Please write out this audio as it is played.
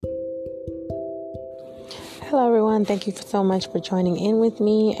Hello, everyone. Thank you so much for joining in with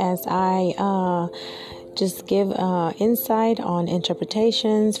me as I just give insight on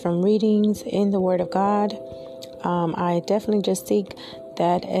interpretations from readings in the Word of God. I definitely just seek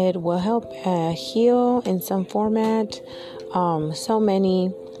that it will help heal in some format, so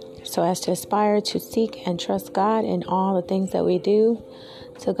as to aspire to seek and trust God in all the things that we do.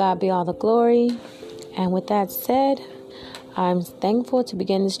 To God be all the glory. And with that said, I'm thankful to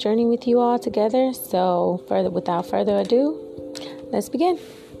begin this journey with you all together. So without further ado, let's begin.